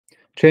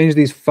Change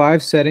these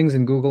 5 settings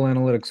in Google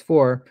Analytics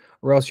 4,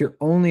 or else you're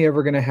only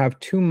ever going to have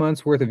 2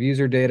 months worth of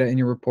user data in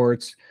your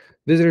reports.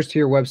 Visitors to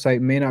your website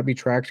may not be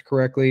tracked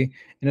correctly,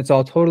 and it's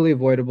all totally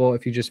avoidable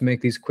if you just make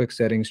these quick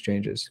settings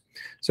changes.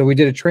 So we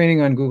did a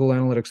training on Google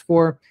Analytics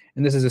 4,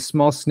 and this is a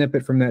small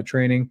snippet from that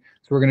training.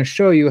 So we're going to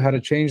show you how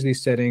to change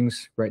these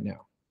settings right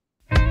now.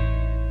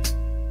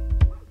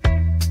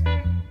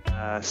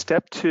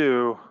 Step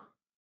 2,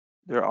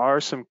 there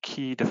are some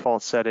key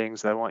default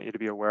settings that I want you to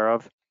be aware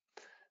of.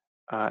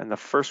 And the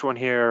first one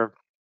here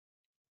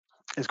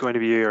is going to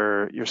be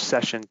your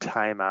session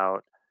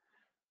timeout.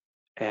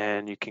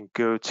 And you can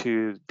go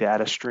to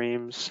data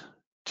streams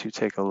to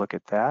take a look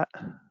at that.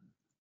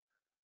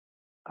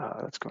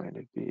 That's going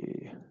to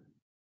be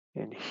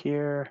in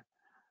here.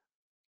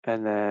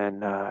 And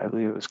then I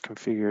believe it was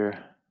configure.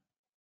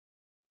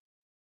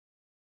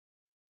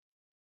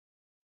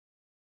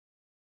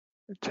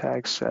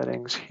 Tag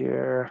settings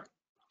here.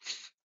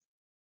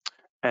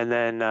 And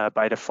then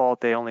by default,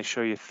 they only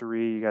show you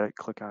 3. You got to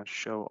click on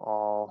show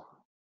all.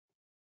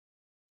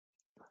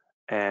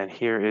 And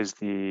here is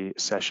the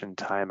session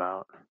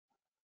timeout.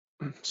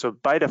 So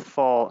by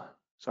default,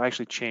 so I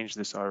actually changed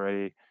this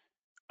already.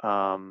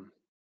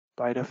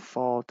 By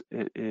default,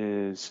 it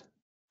is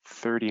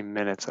 30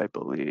 minutes, I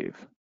believe.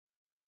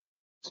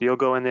 So you'll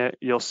go in there,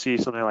 you'll see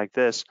something like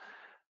this.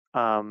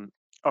 A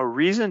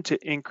reason to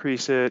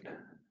increase it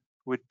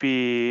would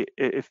be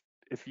if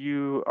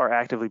you are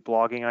actively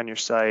blogging on your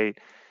site,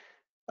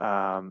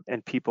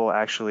 and people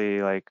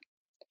actually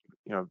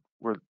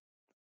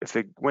if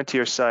they went to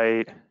your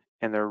site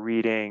and they're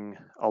reading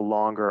a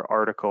longer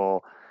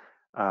article,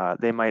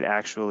 they might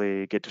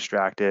actually get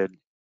distracted,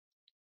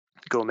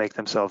 go make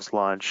themselves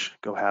lunch,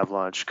 go have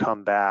lunch,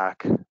 come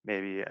back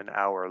maybe an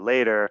hour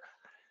later.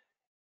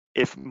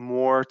 If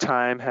more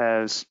time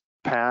has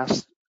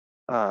passed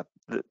the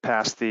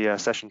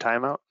session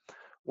timeout,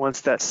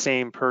 once that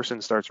same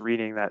person starts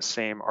reading that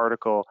same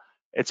article,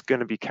 it's going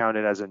to be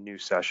counted as a new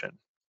session.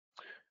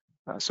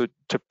 So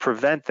to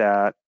prevent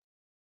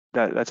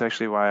that's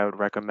actually why I would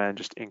recommend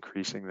just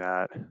increasing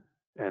that.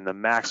 And the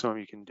maximum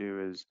you can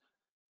do is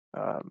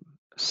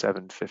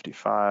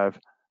 755.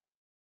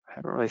 I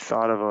haven't really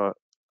thought of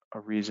a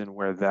reason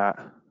where that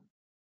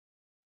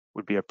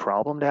would be a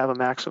problem to have a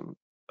maximum,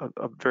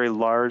 a very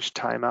large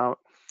timeout.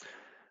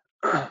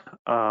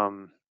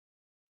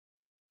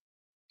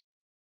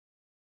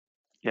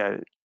 Yeah,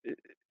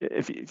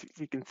 if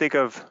you can think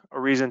of a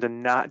reason to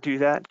not do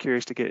that,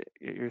 curious to get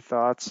your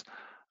thoughts.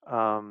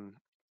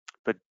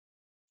 But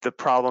the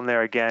problem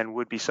there again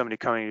would be somebody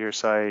coming to your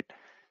site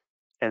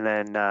and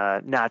then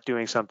not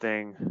doing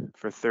something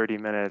for 30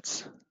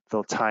 minutes,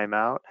 they'll time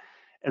out.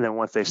 And then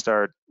once they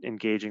start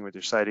engaging with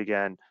your site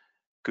again,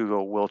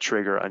 Google will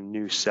trigger a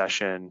new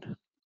session,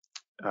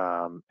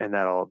 and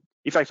that'll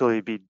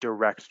effectively be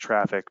direct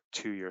traffic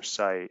to your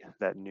site,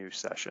 that new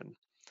session.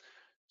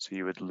 So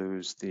you would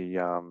lose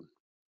the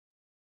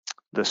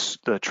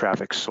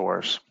traffic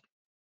source.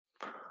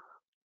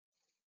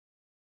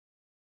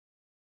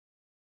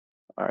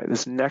 All right,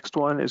 this next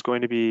one is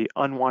going to be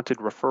unwanted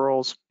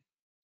referrals.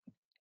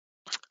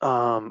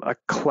 A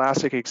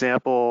classic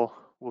example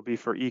will be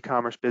for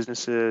e-commerce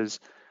businesses.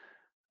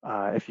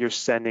 If you're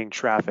sending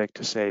traffic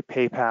to, say,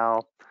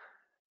 PayPal,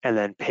 and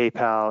then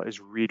PayPal is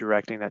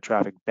redirecting that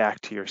traffic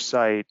back to your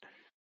site,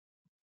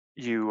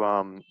 you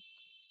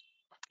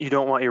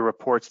don't want your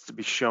reports to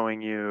be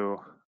showing you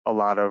a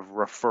lot of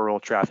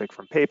referral traffic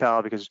from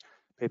PayPal, because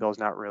PayPal is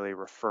not really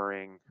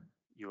referring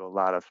you a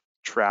lot of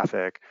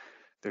traffic.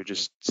 They're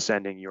just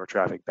sending your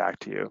traffic back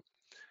to you.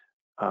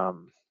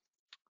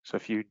 So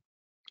if you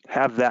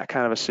have that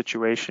kind of a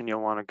situation,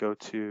 you'll want to go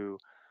to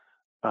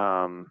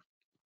the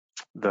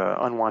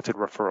unwanted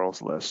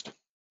referrals list,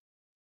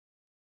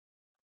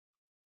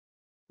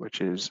 which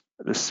is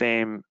the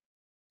same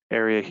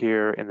area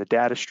here in the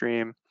data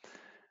stream,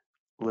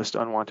 list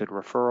unwanted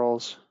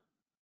referrals.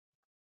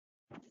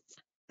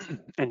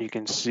 And you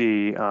can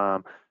see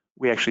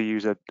we actually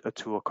use a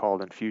tool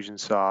called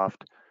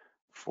Infusionsoft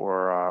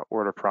for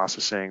order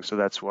processing. So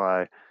that's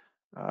why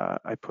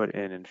I put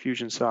in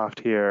Infusionsoft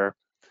here.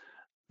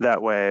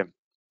 That way,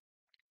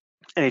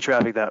 any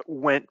traffic that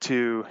went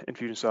to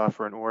Infusionsoft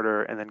for an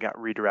order and then got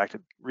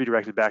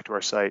redirected back to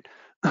our site,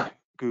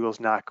 Google's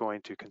not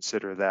going to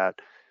consider that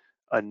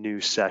a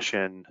new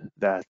session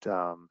that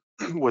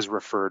was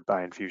referred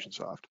by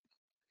Infusionsoft.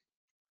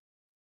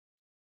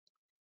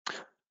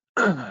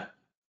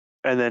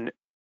 And then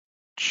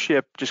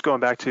Chip, just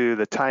going back to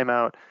the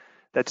timeout,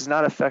 that does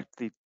not affect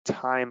the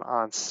time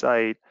on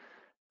site.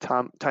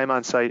 Time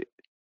on site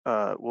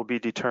will be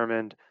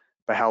determined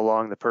by how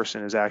long the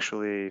person is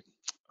actually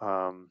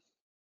on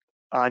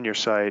your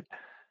site.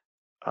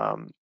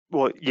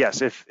 Well,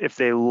 yes, if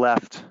they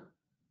left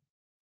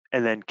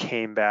and then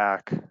came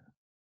back,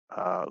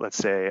 let's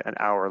say an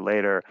hour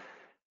later,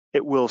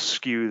 it will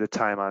skew the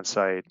time on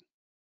site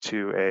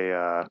to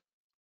a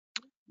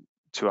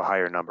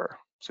higher number.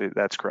 So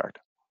that's correct.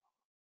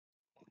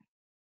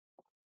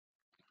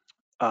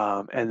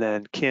 And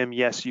then Kim,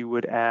 yes, you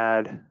would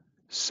add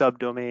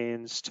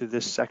subdomains to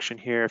this section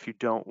here if you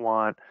don't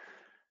want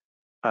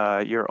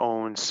your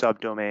own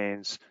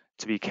subdomains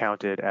to be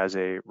counted as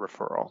a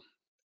referral.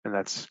 And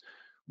that's,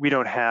 we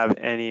don't have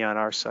any on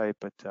our site,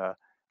 but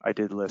I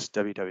did list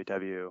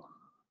www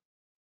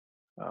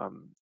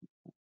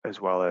as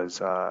well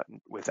as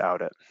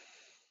without it.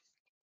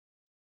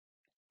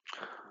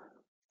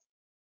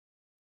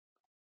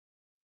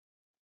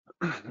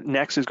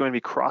 Next is going to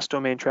be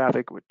cross-domain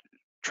traffic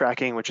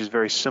tracking, which is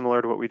very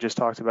similar to what we just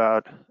talked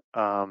about.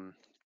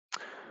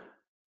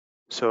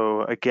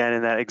 So again,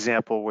 in that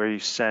example where you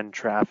send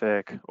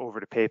traffic over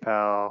to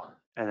PayPal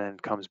and then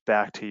comes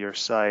back to your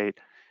site,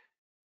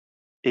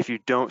 if you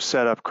don't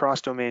set up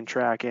cross-domain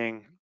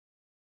tracking,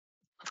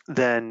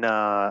 then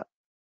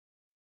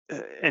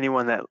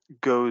anyone that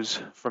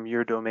goes from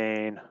your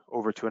domain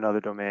over to another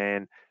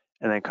domain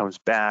and then comes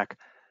back,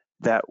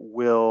 that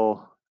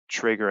will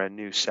trigger a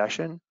new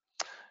session.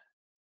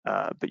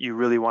 But you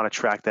really want to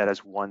track that as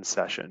one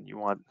session. You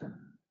want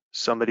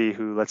somebody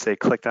who, let's say,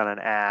 clicked on an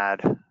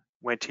ad,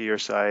 went to your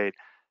site,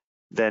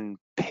 then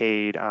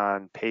paid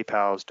on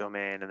PayPal's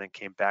domain, and then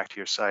came back to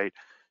your site.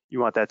 You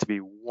want that to be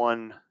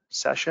one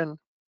session,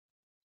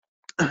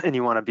 and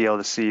you want to be able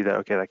to see that,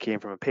 okay, that came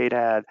from a paid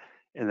ad,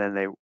 and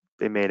then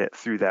they made it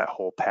through that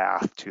whole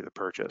path to the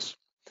purchase.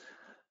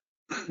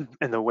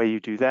 And the way you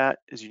do that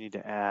is you need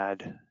to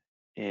add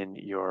in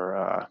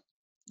your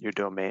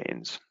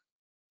domains.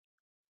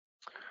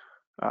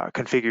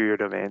 Configure your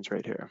domains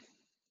right here.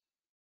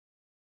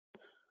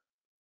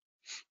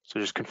 So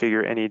just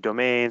configure any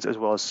domains as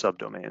well as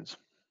subdomains.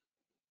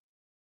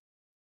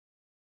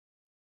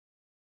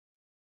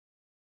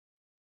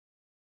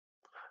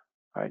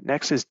 All right,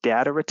 next is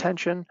data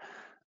retention.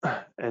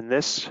 And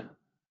this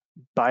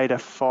by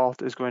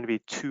default is going to be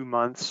 2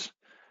 months,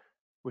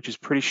 which is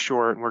pretty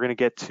short. And we're going to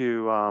get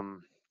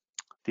to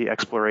the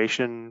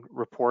exploration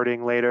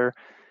reporting later.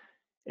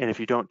 And if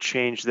you don't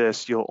change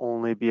this, you'll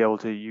only be able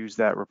to use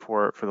that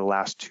report for the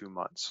last 2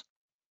 months.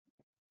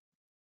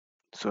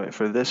 So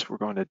for this, we're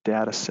going to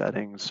data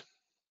settings.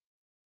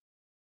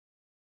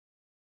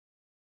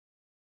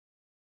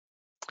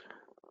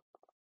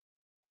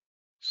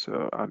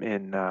 So I'm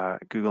in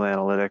Google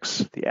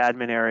Analytics, the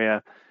admin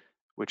area,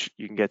 which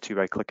you can get to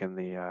by clicking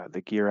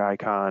the gear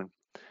icon.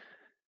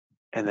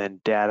 And then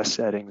data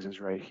settings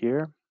is right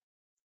here.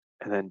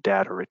 And then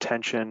data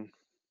retention.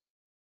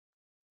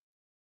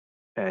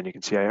 And you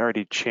can see I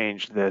already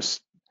changed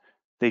this.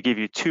 They give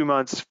you 2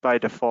 months by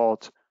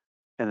default,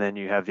 and then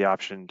you have the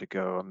option to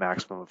go a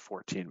maximum of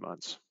 14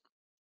 months.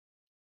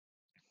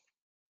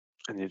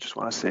 And you just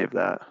want to save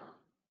that.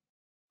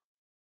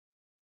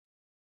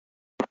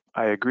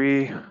 I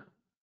agree.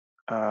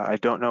 I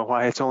don't know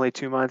why it's only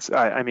 2 months.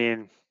 I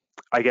mean,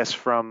 I guess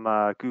from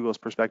Google's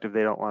perspective,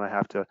 they don't want to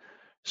have to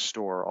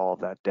store all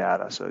of that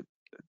data. So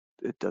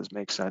it does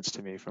make sense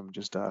to me from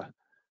just a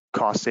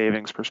cost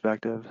savings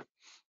perspective.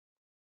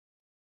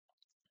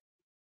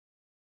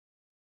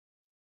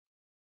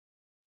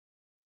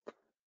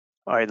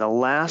 All right, the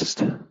last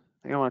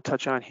thing I want to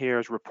touch on here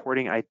is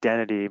reporting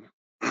identity.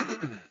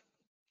 And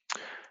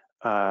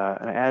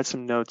I added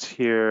some notes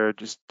here.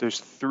 Just there's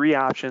 3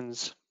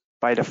 options.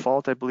 By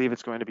default, I believe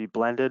it's going to be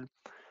blended.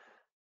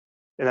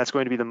 And that's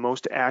going to be the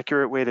most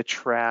accurate way to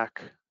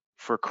track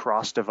for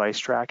cross-device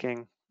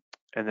tracking.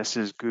 And this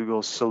is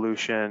Google's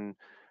solution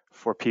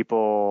for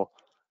people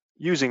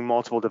using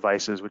multiple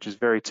devices, which is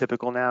very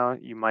typical now.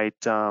 You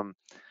might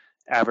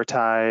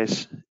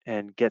advertise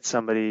and get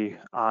somebody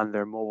on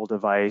their mobile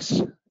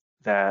device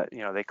that,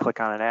 they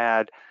click on an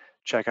ad,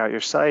 check out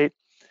your site,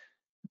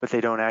 but they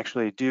don't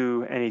actually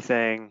do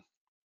anything.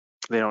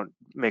 They don't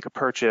make a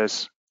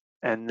purchase.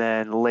 And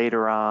then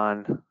later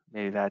on,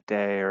 maybe that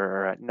day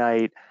or at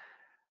night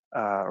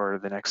or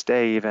the next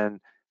day even,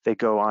 they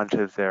go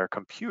onto their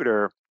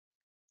computer,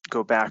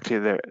 go back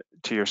to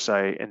your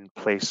site and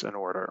place an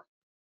order.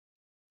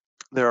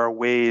 There are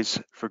ways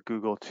for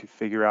Google to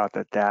figure out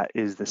that that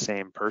is the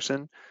same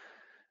person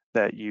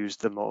that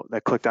used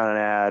that clicked on an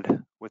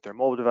ad with their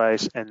mobile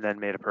device and then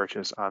made a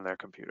purchase on their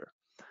computer.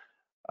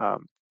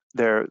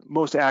 Their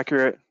most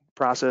accurate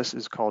process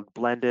is called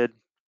blended.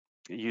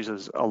 It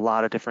uses a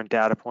lot of different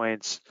data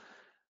points.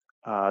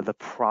 The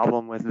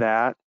problem with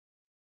that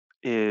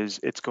is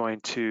it's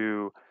going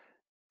to,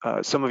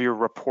 some of your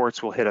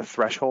reports will hit a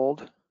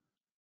threshold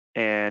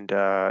and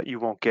you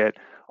won't get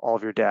all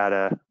of your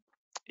data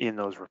in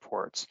those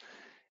reports.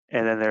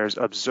 And then there's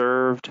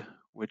observed,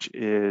 which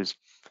is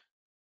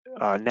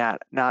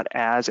not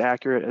as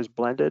accurate as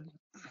blended,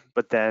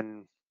 but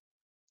then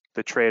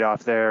the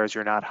trade-off there is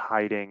you're not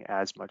hiding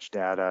as much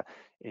data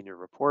in your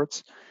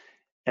reports.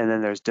 And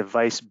then there's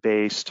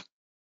device-based,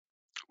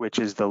 which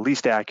is the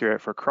least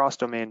accurate for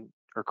cross-domain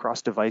or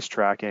cross-device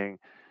tracking,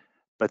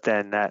 but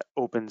then that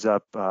opens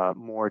up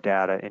more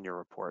data in your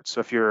reports.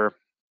 So if you're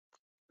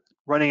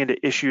running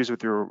into issues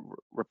with your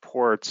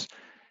reports,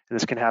 and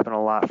this can happen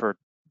a lot for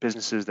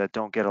businesses that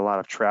don't get a lot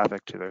of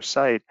traffic to their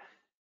site,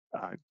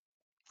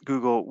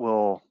 Google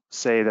will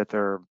say that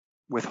they're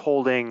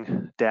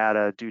withholding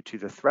data due to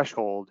the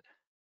threshold,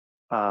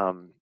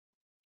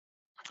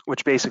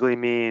 which basically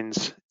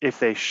means if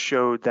they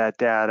showed that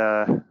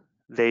data,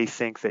 they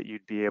think that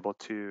you'd be able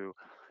to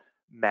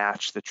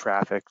match the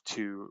traffic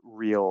to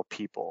real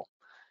people.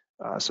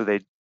 So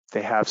they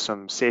have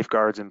some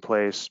safeguards in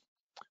place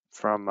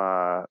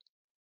from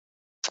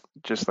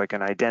just like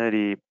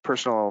an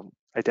personal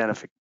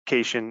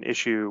identification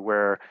issue,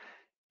 where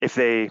if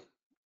they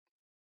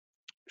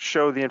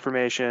show the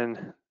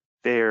information,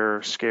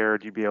 they're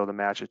scared you'd be able to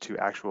match it to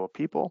actual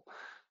people.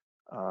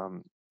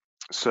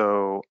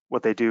 So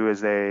what they do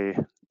is they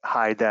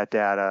hide that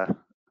data,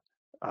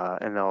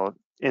 and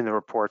in the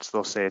reports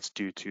they'll say it's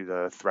due to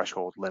the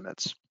threshold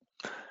limits.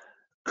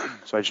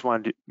 So I just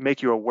wanted to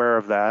make you aware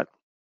of that.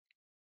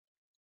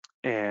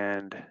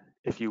 And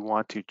if you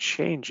want to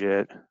change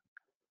it,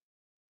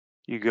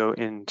 you go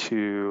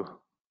into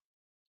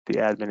the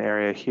admin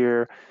area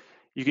here.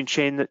 You can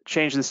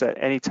change this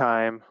at any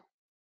time.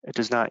 It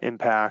does not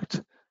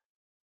impact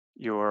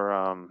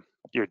your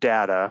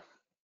data.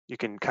 You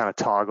can kind of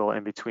toggle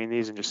in between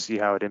these and just see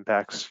how it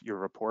impacts your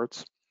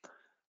reports.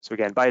 So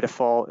again, by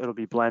default, it'll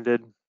be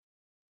blended.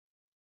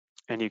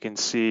 And you can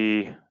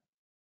see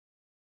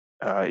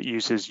it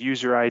uses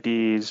user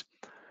IDs,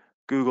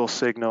 Google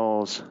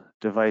signals,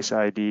 device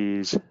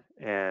IDs,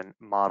 and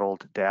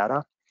modeled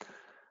data.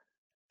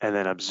 And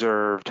then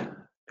observed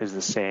is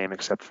the same,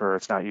 except for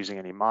it's not using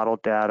any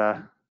modeled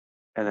data.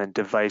 And then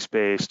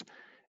device-based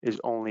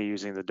is only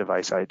using the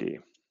device ID.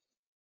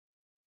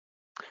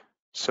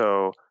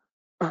 So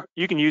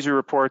you can use your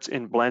reports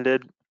in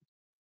blended.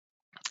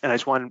 And I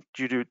just wanted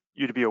you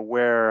to be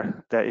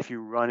aware that if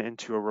you run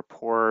into a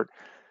report,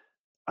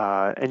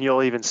 and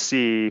you'll even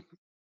see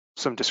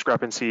some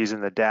discrepancies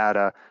in the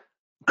data,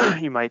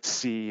 you might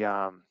see,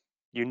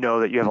 you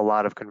know that you have a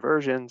lot of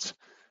conversions,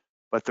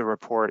 but the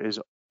report is,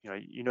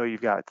 you know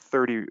you've got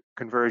 30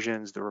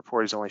 conversions, the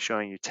report is only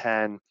showing you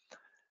 10.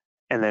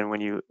 And then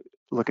when you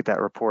look at that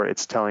report,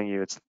 it's telling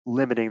you it's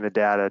limiting the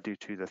data due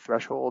to the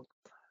threshold.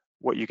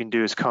 What you can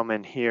do is come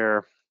in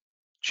here,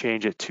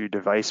 change it to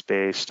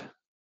device-based,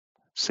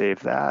 save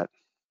that.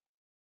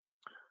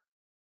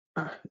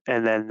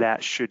 And then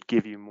that should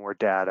give you more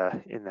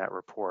data in that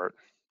report.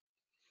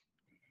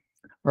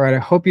 All right, I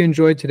hope you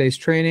enjoyed today's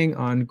training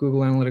on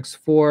Google Analytics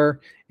 4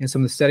 and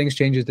some of the settings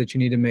changes that you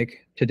need to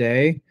make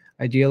today,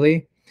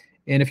 ideally.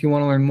 And if you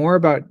want to learn more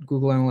about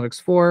Google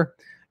Analytics 4,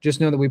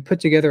 just know that we put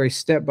together a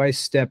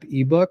step-by-step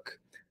ebook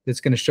that's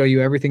going to show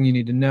you everything you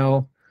need to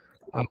know.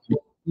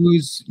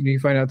 You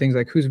find out things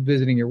like who's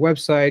visiting your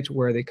website,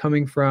 where are they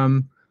coming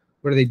from,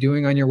 what are they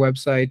doing on your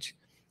website,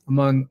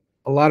 among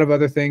a lot of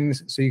other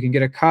things. So you can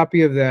get a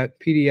copy of that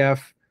PDF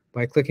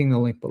by clicking the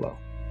link below.